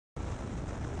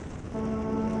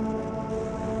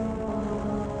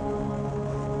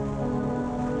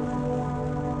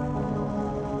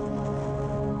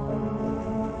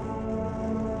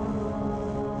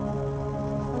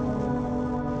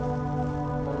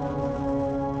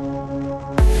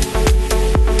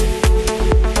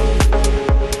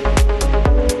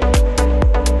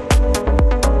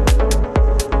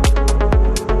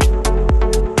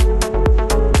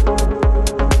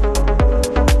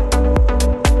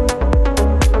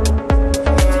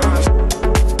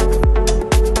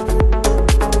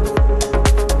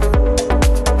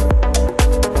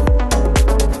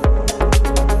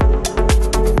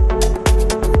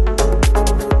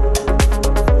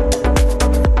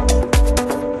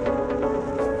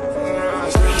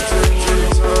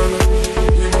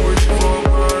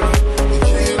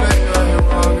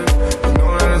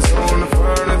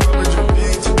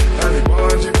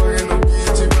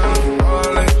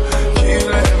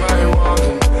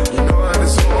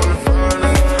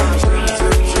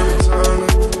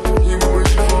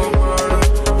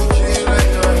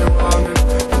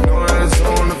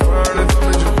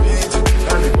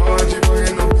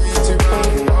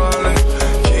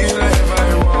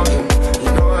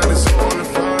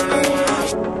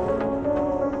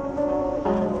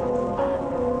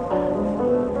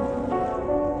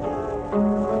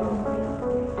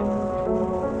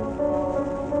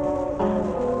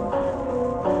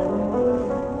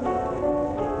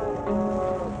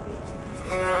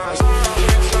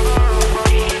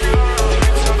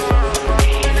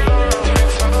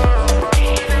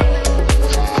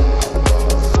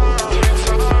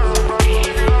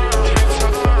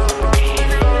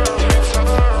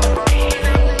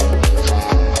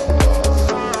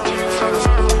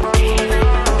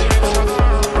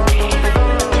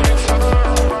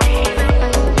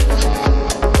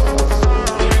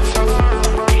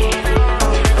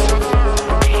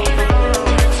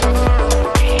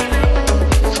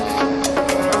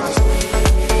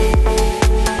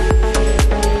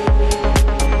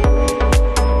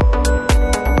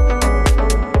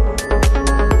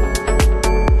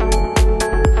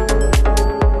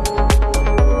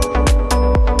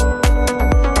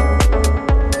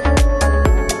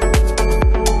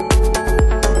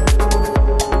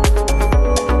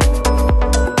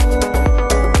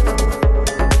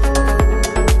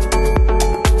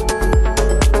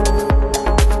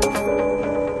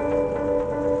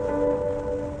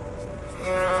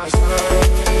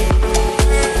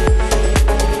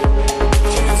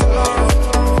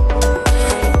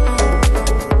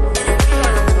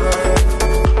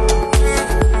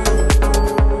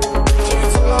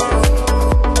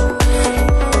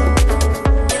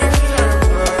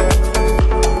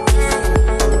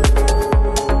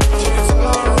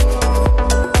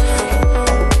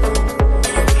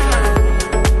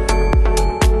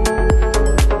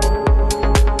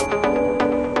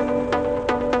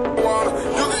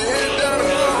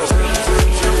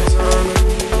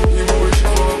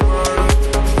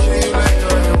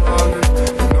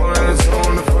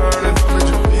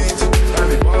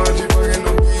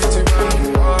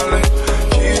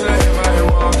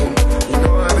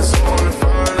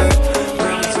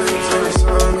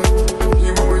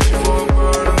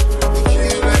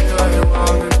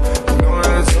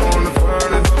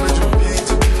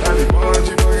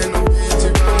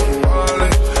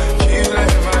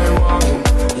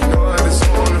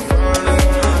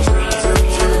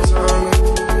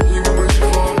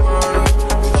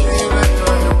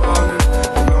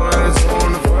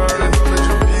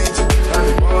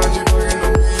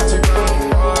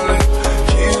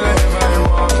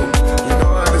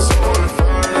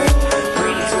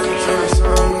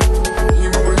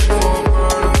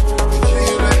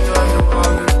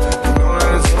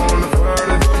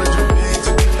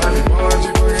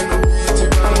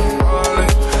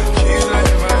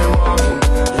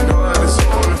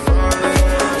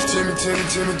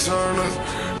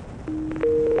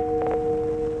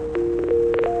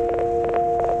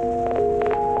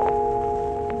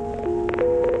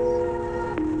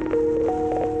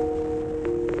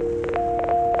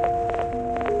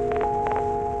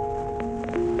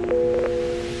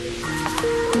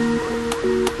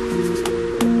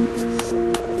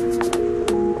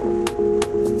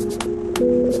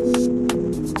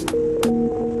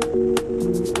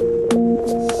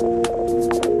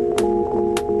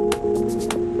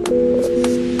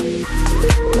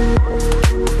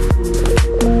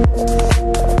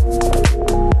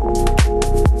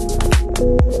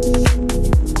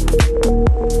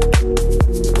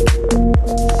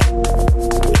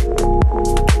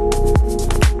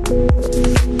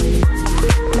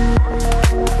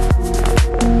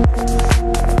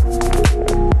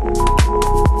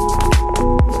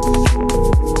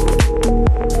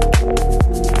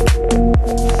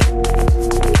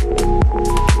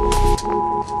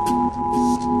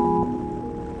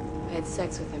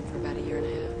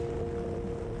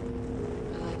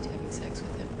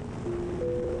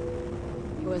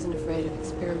wasn't afraid of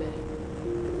experimenting.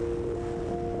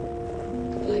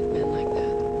 I like men like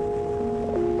that.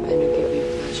 Men who give me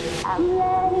pleasure. I'm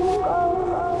letting go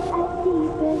as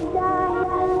deep as I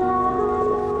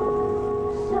love.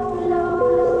 So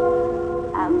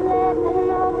low, I'm letting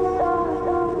all the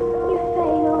sorrow you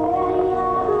fade away.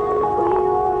 We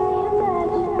only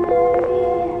imaginary.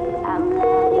 I'm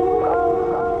letting go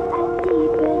as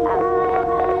deep as I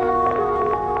love.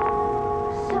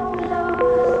 So low,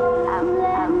 I'm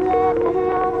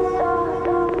letting all the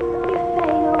sorrow you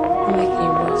fade away. I'm making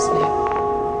you real snap.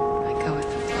 I go with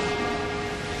the flow.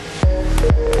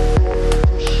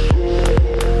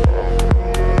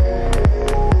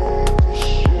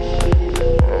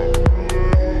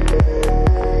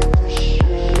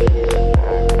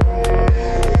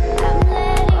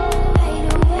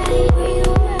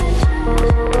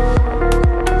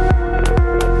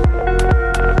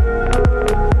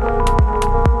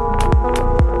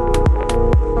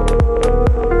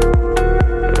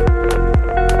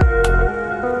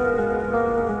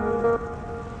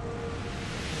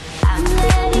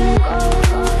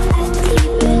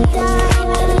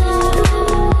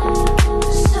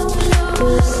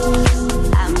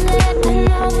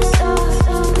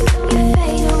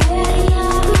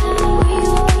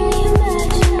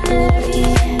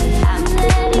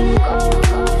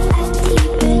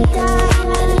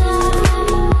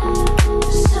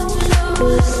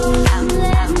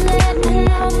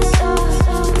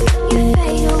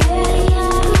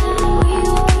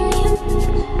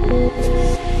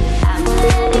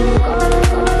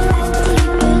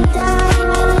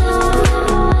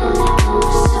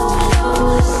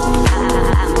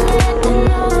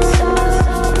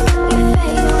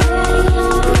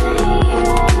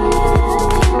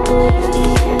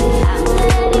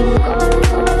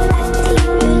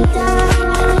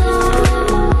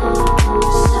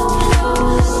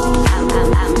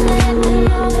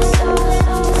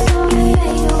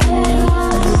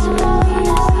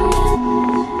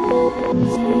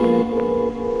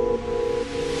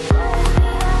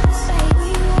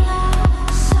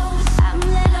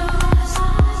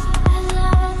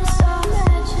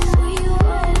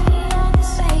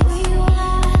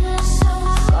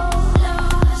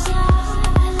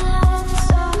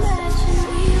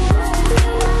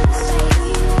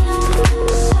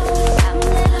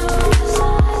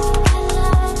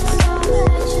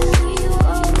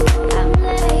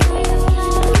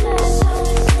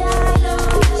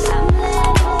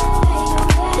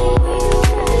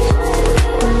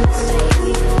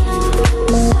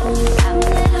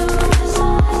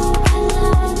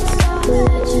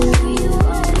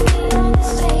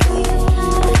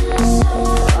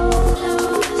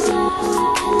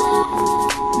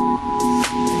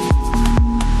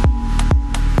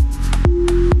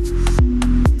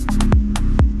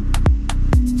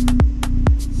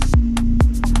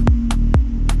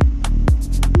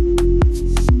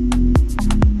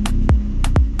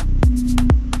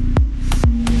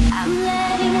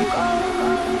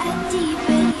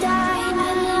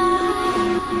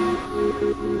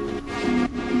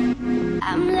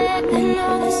 I'm letting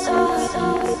all the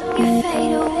sorrow you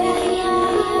fade away.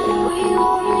 We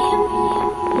only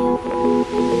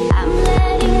I'm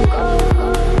letting go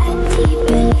as deep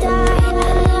as I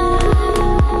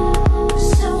love.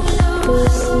 So low,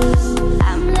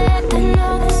 I'm letting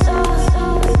all the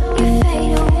sorrow you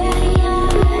fade away.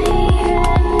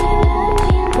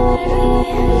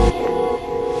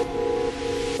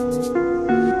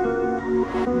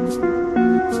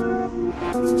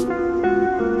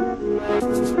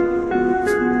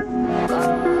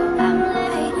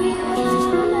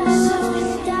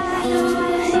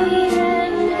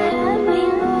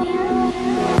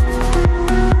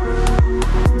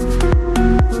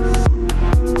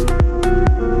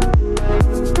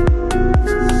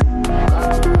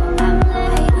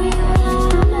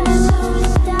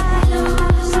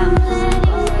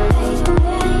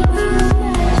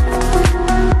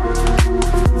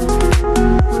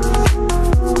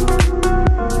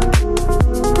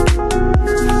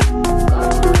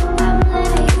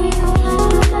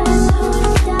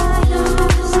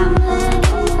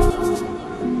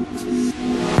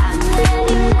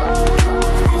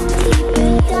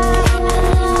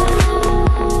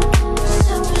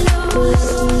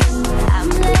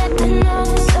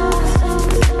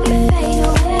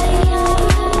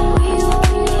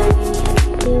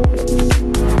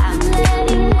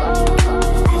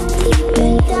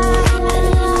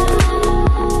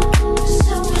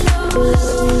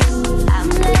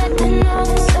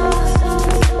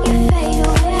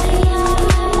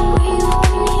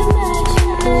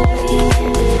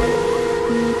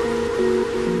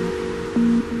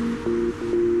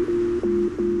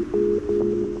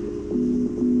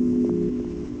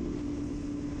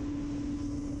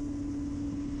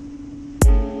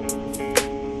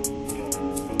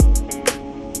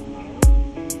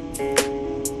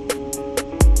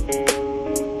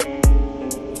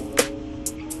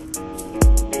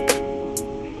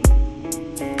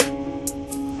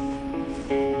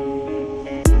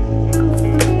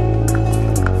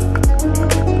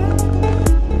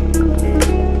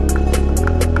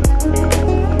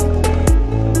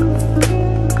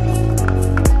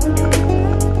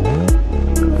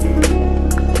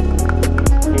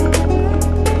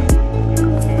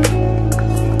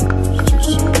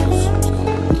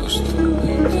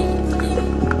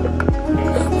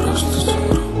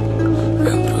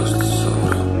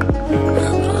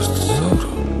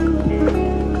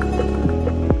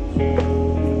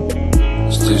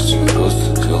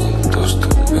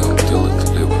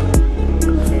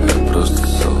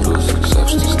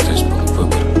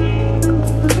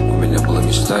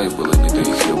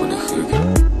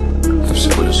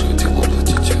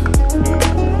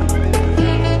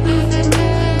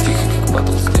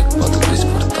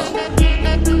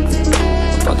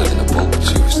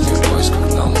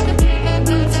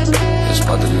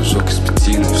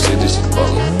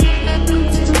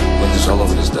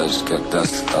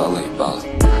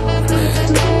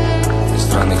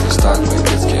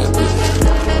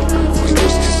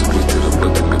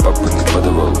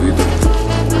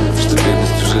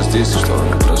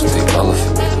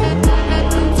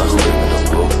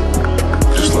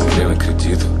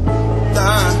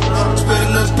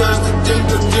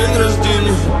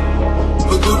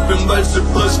 больше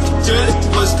плоскостели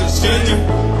в воскресенье.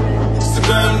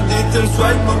 Сыграем детям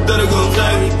свадьбу в дорогом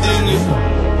заведении.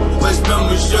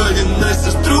 Возьмем еще один на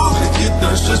сестру, летит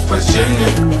наше спасение.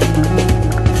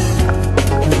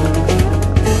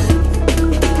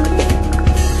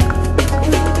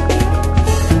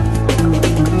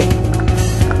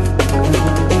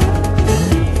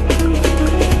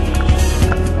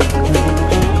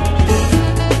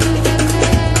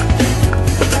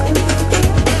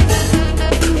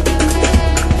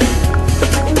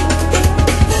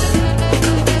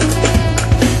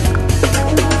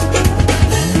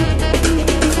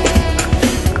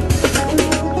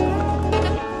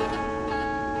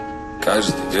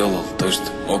 Каждый делал то, что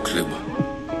мог, либо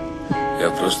я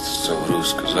просто совру,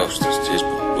 сказав, что здесь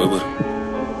был выбор.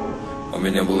 У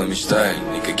меня была мечта и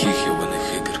никаких ебаных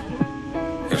игр.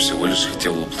 Я всего лишь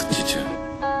хотел воплотить ее.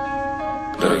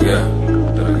 Дорогая,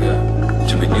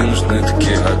 тебе не нужны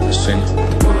такие отношения.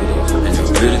 Я не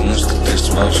уверен, что ты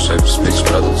сможешь обеспечить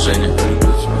продолжение.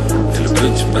 Я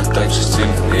люблю тебя так же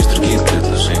сильно, но есть другие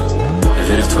предложения. Я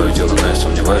верю в твое дело, но я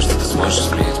сомневаюсь, что ты сможешь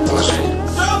изменить положение.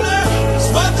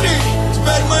 Смотри,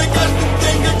 теперь мой каждый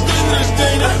день как день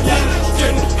рождения.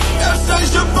 Я все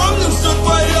еще помню все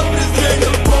твое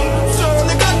презрение.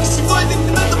 Но как и сегодня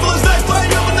не надо было знать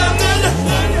твое мнение.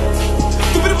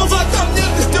 Ты приползла ко мне,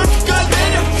 ты стёрся в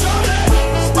коленях.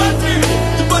 Смотри,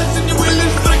 ты больше не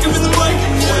вылезешь в раковину мой ко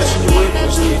мне.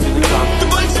 Ты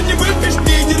больше не выпьешь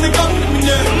ни единой капли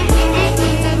мне.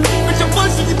 Хотя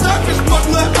больше не так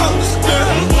бесплатно августе.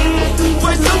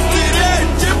 Твой сон стереет,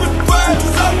 типа твоя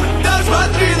запах.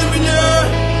 Смотри на меня.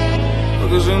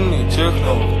 Покажи мне тех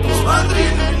новых. Смотри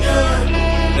на меня.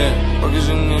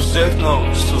 Покажи мне всех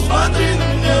новых. Смотри на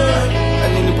меня.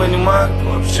 Они не понимают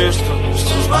вообще, что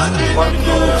Смотри на память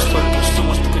меня. новых столько, что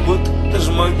может как будто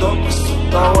даже мой дом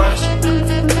остался.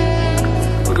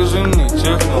 Покажи мне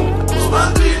тех новых.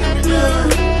 Смотри на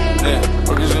меня.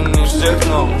 Покажи мне всех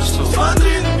новых.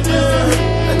 Смотри на меня.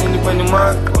 Они не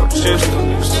понимают вообще, что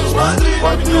Смотри на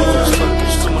память меня. новых столько,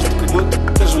 что может как будто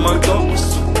даже мой дом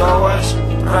остался.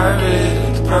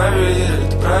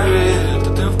 Проверь,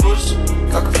 ты в курсе,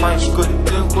 как в моей шкуре,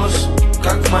 ты в курсе,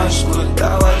 как в моей шкуре,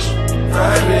 давай же.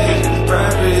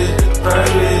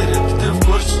 Проверь, ты в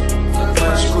курсе, как в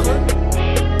моей шкуре,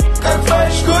 как в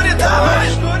моей шкуре, давай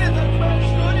же.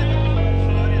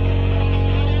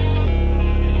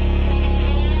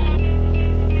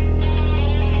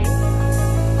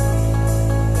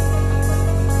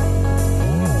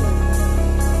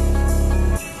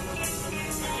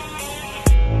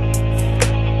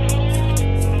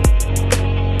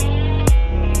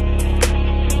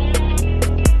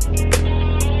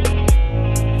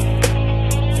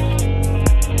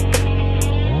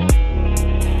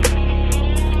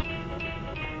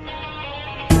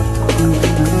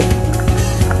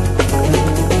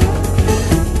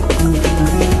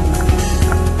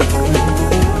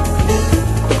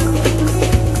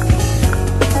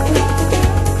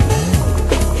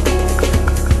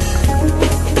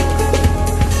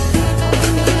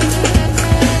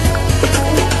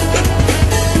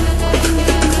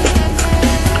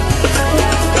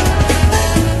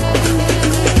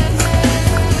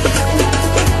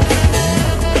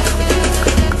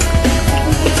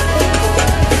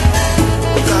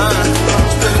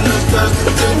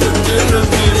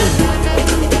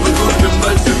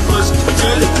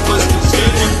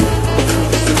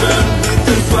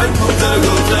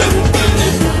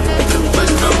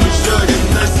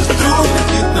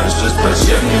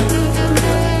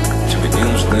 Тебе не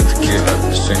нужны такие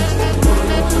отношения.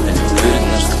 Я не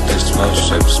уверен, что ты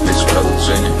сможешь обеспечить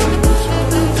продолжение.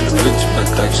 Я люблю тебя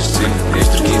так же сильно, но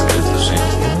есть другие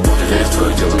предложения. Я верю в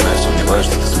твое дело, но я сомневаюсь,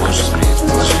 что ты сможешь изменить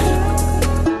положение.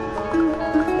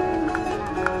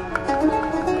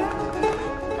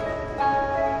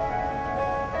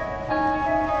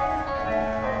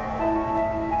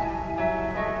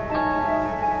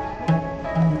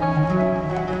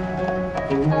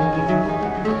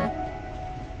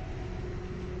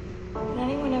 Did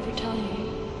anyone ever tell you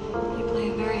you play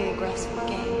a very aggressive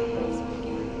game?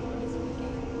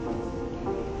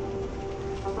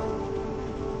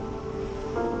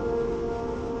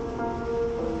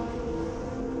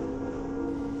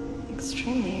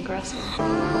 Extremely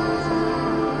aggressive.